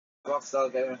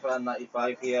Rockstar Gaming Fan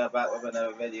 95 here, back with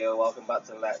another video. Welcome back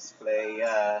to Let's Play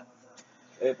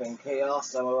Open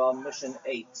Chaos, and we're on mission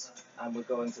 8, and we're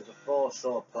going to the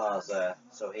Forshaw Plaza.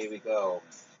 So here we go.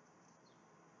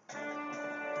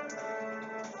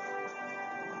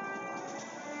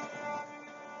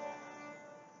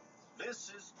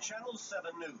 This is Channel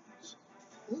 7 News.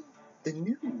 Ooh, the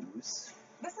news.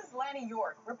 This is Lanny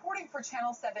York reporting for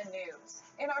Channel 7 News.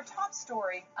 In our top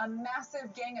story, a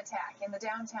massive gang attack in the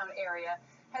downtown area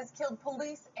has killed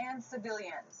police and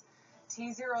civilians.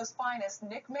 T-Zero's finest,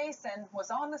 Nick Mason,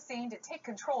 was on the scene to take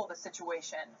control of the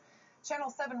situation. Channel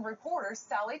 7 reporters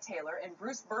Sally Taylor and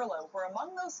Bruce Burlow were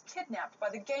among those kidnapped by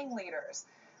the gang leaders.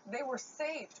 They were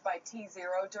saved by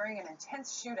T-Zero during an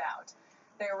intense shootout.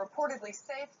 They are reportedly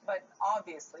safe, but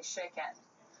obviously shaken.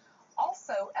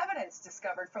 Also, evidence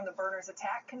discovered from the Burners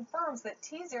attack confirms that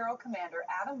T-Zero commander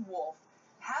Adam Wolf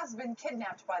has been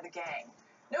kidnapped by the gang.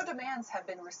 No demands have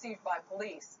been received by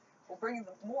police. We'll bring you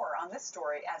more on this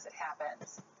story as it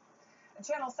happens.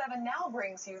 Channel 7 now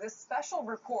brings you this special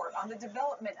report on the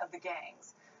development of the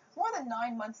gangs. More than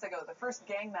 9 months ago, the first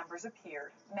gang members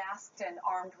appeared, masked and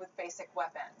armed with basic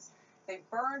weapons. They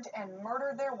burned and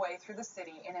murdered their way through the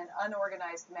city in an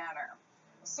unorganized manner.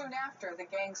 Soon after, the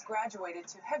gangs graduated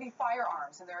to heavy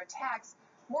firearms and their attacks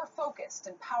more focused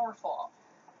and powerful.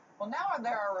 Well, now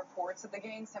there are reports that the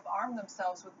gangs have armed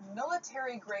themselves with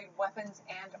military-grade weapons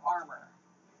and armor.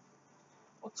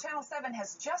 Well, Channel 7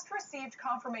 has just received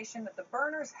confirmation that the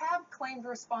Burners have claimed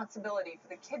responsibility for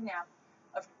the kidnap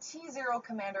of T-Zero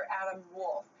commander Adam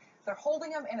Wolf. They're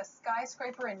holding him in a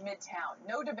skyscraper in Midtown.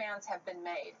 No demands have been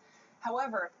made.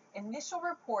 However, initial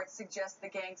reports suggest the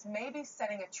gangs may be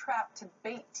setting a trap to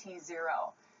bait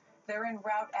T-Zero. They're en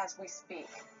route as we speak.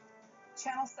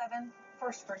 Channel 7,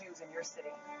 first for news in your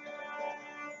city.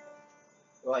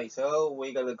 Right, so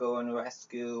we're gonna go and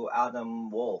rescue Adam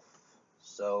Wolf.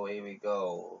 So here we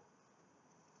go.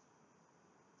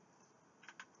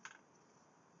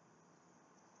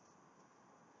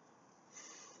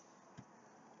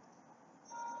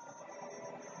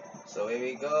 So here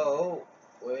we go.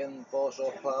 We're in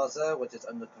Forshaw Plaza, which is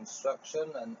under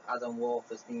construction, and Adam Wolf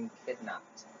has been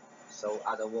kidnapped. So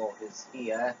Adam Wolf is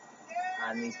here,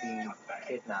 and he's been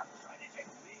kidnapped.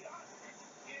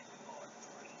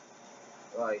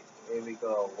 Right, here we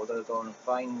go. We're gonna go and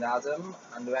find Adam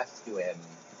and rescue him.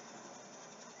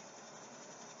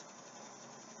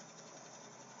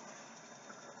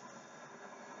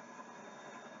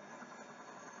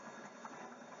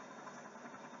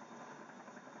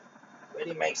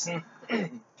 Ready, Mason?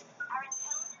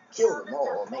 Kill them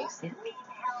all, Mason.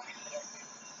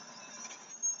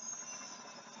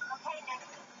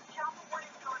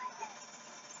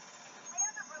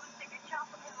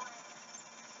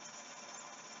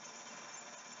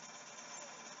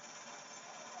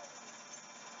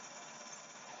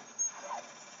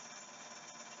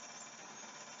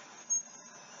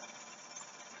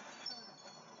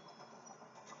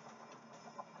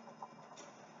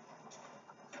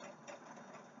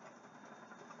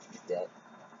 He's dead.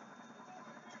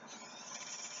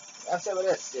 That's over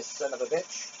this, you son of a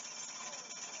bitch.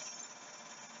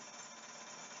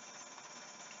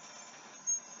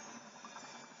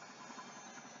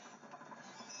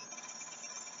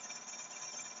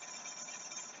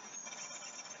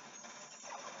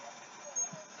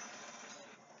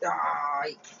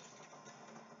 Die!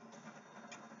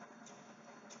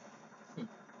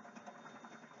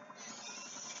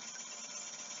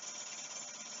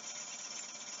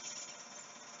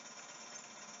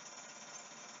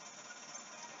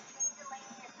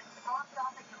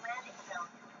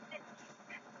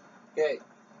 Okay.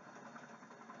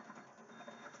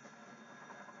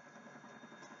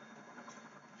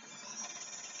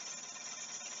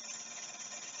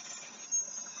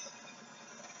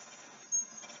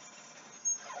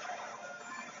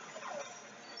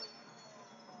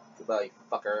 Goodbye,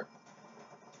 fucker.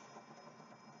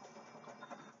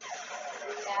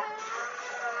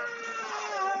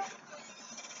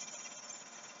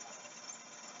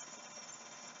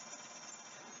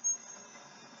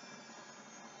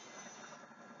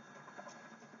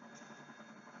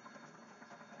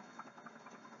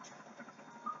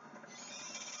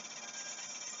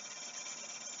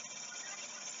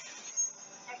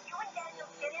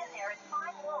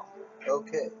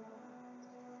 Okay.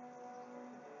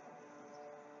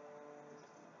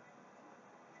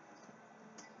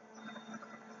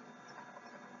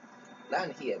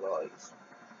 Land here, boys.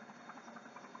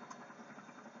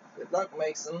 Good luck,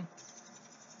 Mason.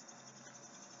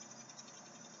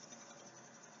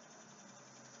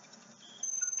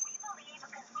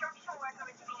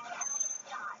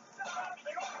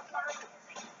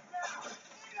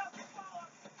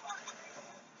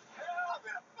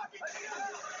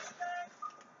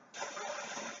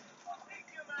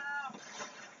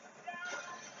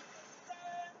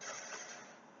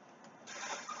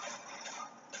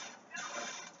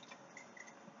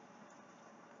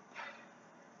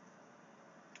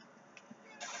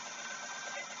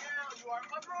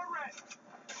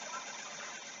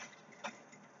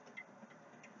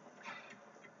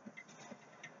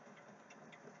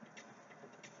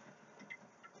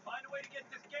 get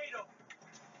this gate open.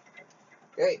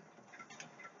 Okay.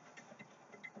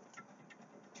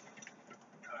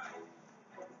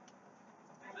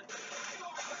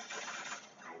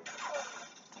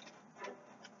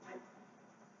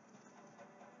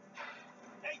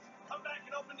 Hey, come back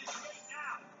and open this gate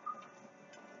now.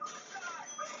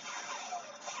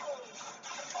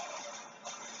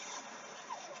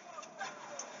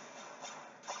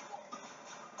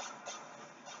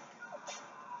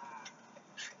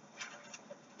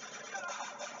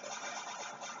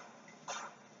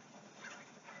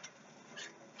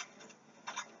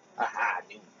 Aha,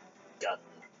 new gun.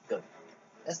 Good.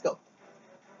 Let's go.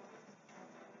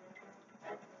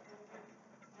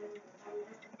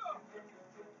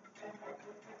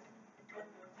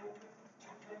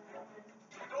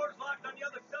 The door's locked on the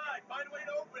other side. Find a way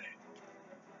to open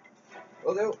it.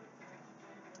 Will do.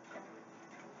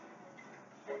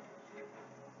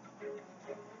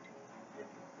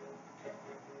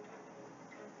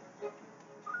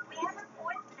 We have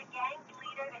reports the gang's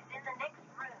leader is in the next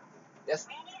room. Yes.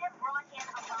 We need him brought in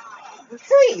alive.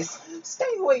 Please,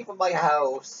 stay away from my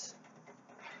house.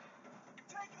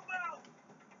 Take him out.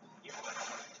 You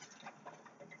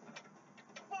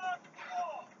fuck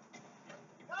off.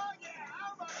 Oh yeah,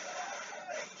 how about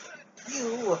that?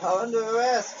 You are under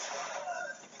arrest.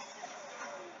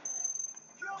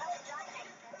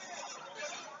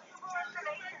 Valuable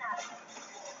information out of it.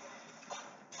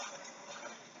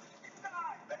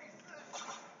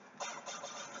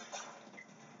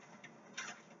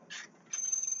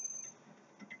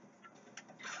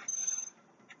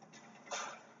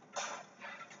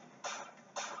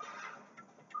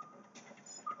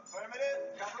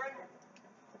 Affirmative, covering.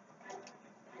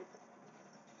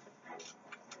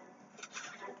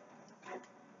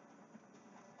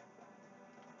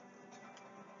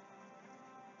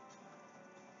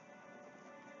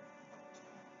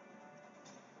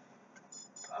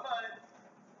 Come on.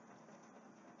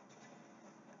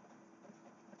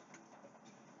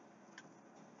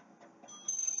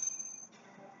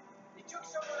 They took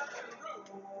someone up to the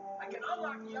roof. I can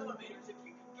unlock the elevators if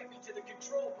you can get me to the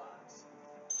control box.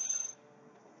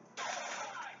 Die!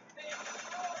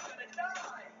 They're all gonna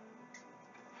die!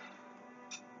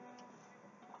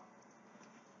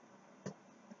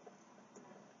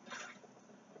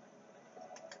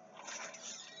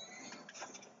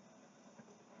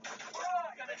 We're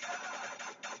all gonna die!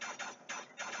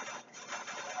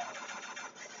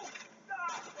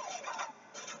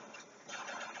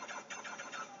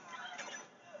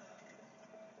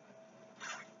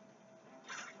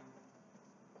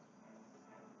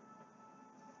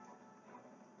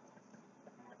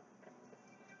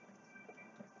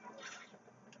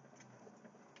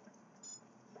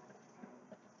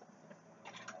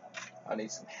 I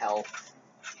need some help.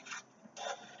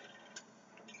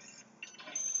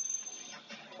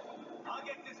 I'll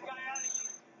get this guy out of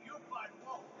here. You fight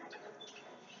Wolf.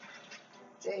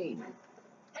 Jane.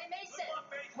 Hey, Mason, Good luck,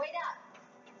 Mason. wait up.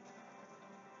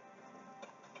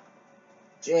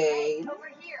 Jane.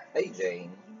 Over here. Hey,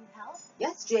 Jane. You need help?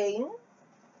 Yes, Jane.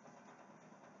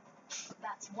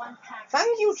 That's one pack.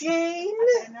 Thank you, Jane.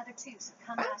 I've got another two, so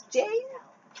come Thanks, back if Jane. you need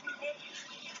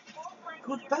help. We'll find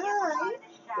you in the Goodbye. upper part of the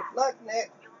Good shaft. luck,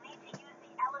 Nick. You'll need to use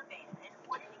the elevator in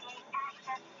order to gain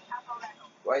access to the upper level.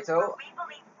 Righto. We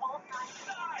believe Wolf might be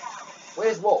in town.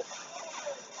 Where's Wolf?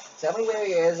 Tell me where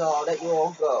he is, or I'll let you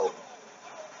all go.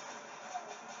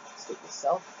 Stick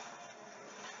yourself.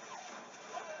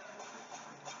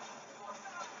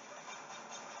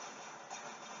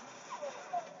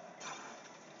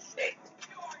 Shit.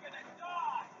 You are gonna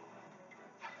die.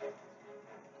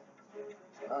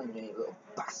 Oh, you little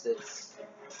bastards.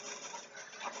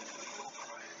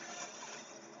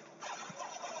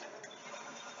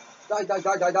 Die, die,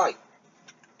 die, die, die.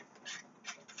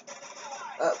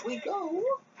 Up we go.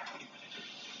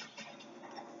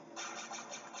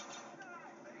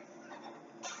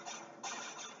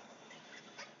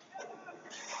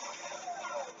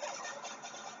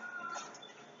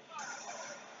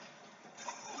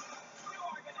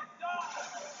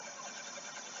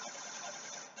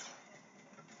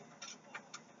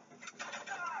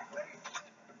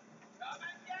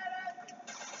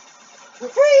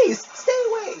 Freeze! Stay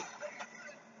away!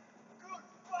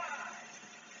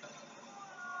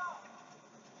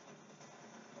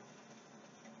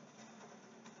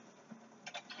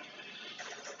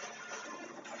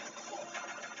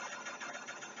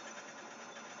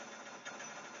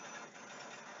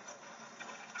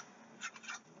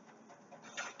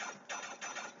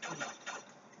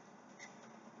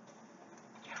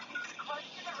 Close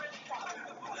to the roof section.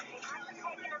 They must have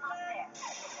taken him up there.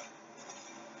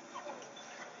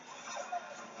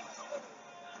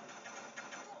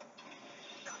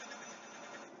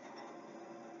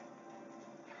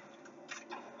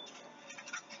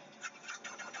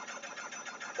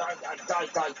 die,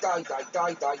 die, die, die,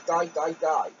 die, die, die, die,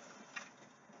 die.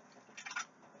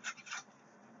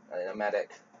 I need a medic.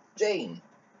 Jane.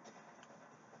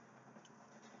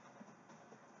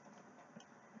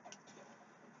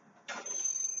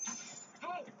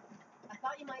 Hey, I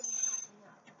thought you might need packing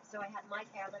up, so I had my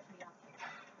car lift me up here.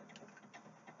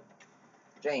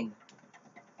 Jane.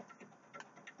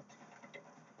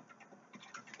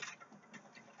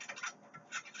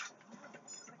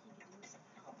 Looks like you could use some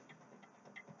help.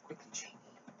 Quickly, Jane.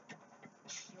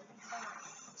 You'll be fine.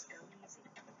 Just go easy.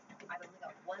 I've only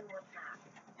got one more pack.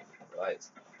 Right.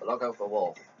 But I'll go for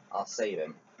Wolf. I'll save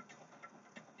him.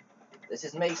 This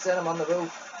is Mason. I'm on the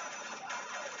roof.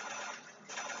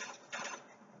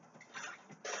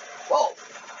 Wolf!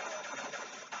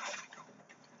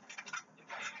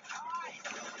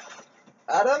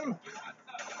 Adam?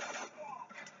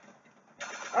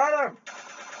 Adam!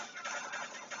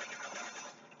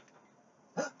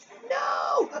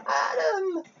 No!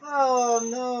 Adam! Oh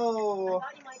no!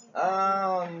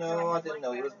 Oh no, I didn't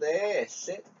know he was there.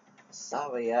 Shit.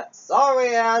 Sorry,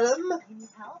 sorry, Adam. You need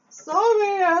help?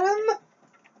 Sorry, Adam.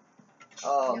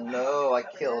 Oh no, I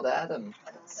killed Adam.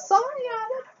 Sorry,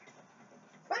 Adam.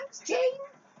 Thanks,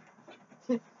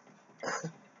 Jane.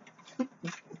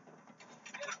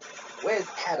 Where's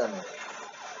Adam?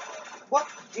 What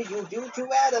did you do to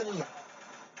Adam?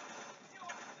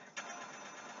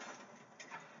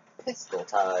 Pistol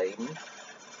time.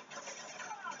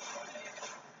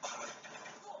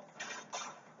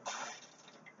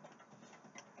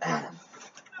 Adam.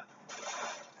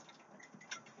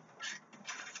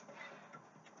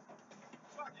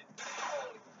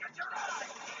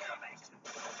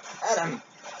 Adam.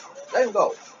 Let him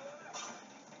go.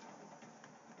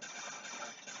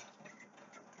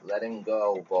 Let him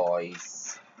go,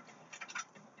 boys.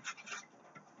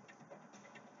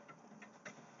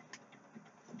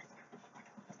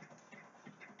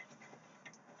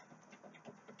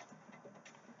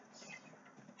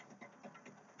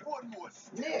 One more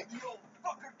step, Nick. the old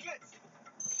fucker gets it.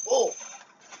 Oh.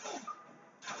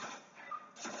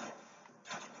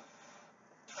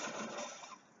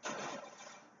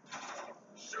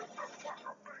 Shoot the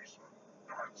fucker, Mason.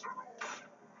 That's an order.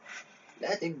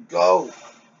 Let him go.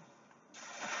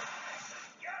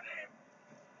 Get him.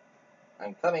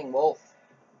 I'm coming, Wolf.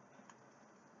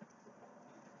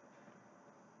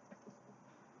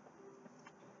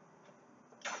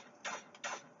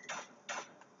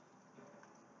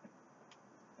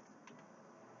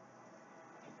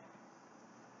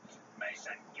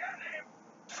 Mason, get him.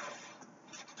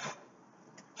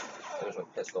 There's my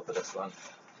pistol for this one.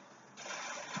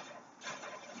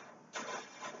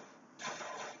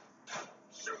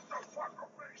 Shoot the fucker,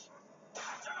 Mason.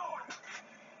 That's an order.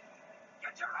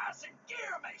 Get your ass in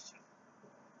gear, Mason.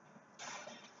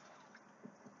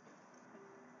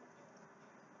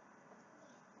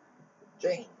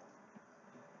 Jane.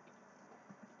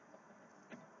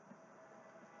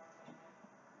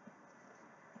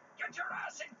 Get your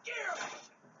ass in gear,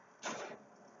 Mason.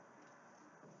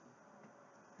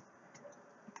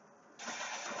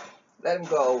 Let him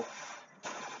go.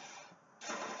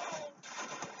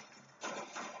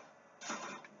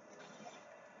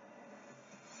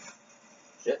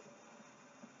 Shit.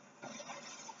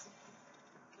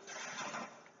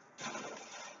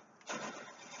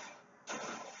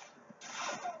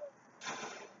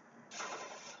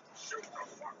 Shoot the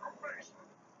fucker, Mason.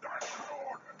 That's an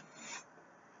order.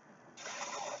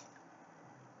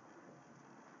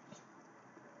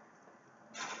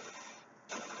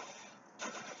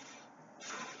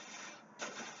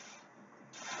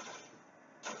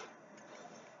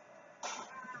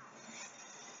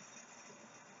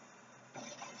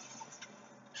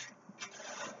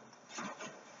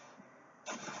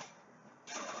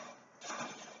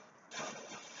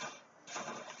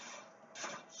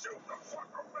 Shoot the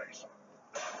fucker, Mason.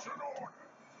 That's an order.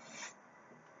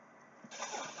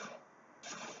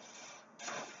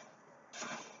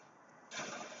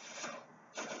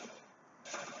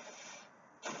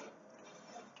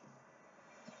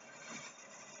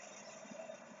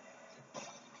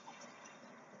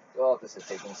 God, this is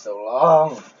taking so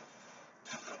long.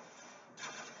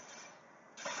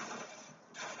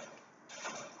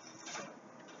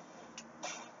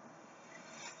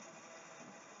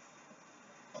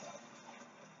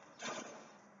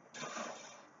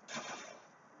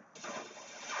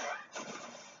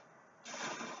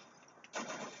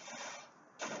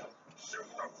 Shoot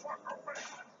the fucker,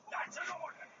 Mason. That's an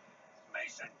order.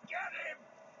 Mason, get him.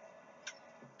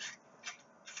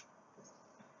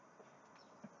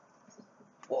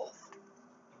 Wolf.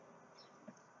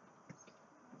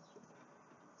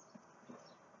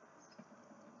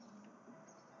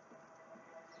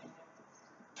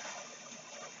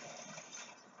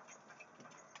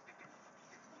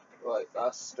 Right,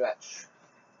 last stretch.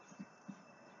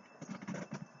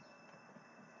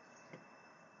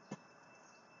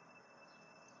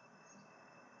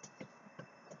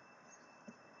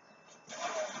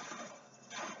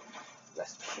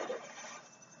 Rest sugar.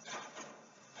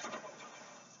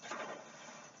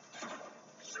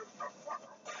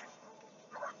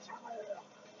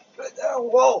 Right down,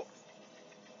 whoa!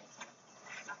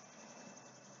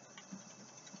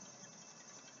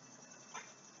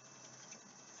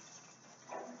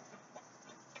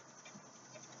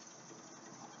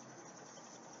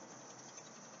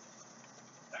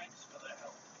 Thanks for the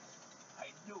help. I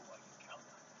knew I could count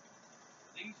on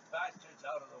you. These bastards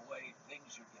out of the way, things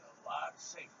should get a lot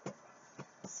safer around.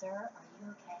 Sir, are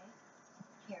you okay?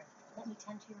 Here, let me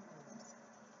tend to your wounds.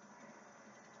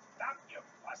 Stop your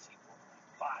fussy woman.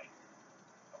 Fine.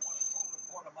 I want a full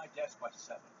report on my desk by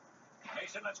 7.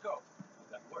 Mason, let's go.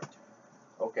 We've got work to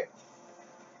do. Okay.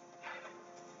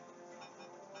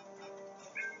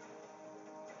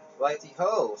 Righty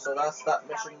ho, so that's that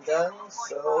mission done,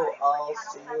 so I'll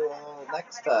see you all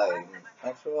next time.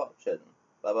 Thanks for watching.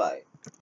 Bye bye.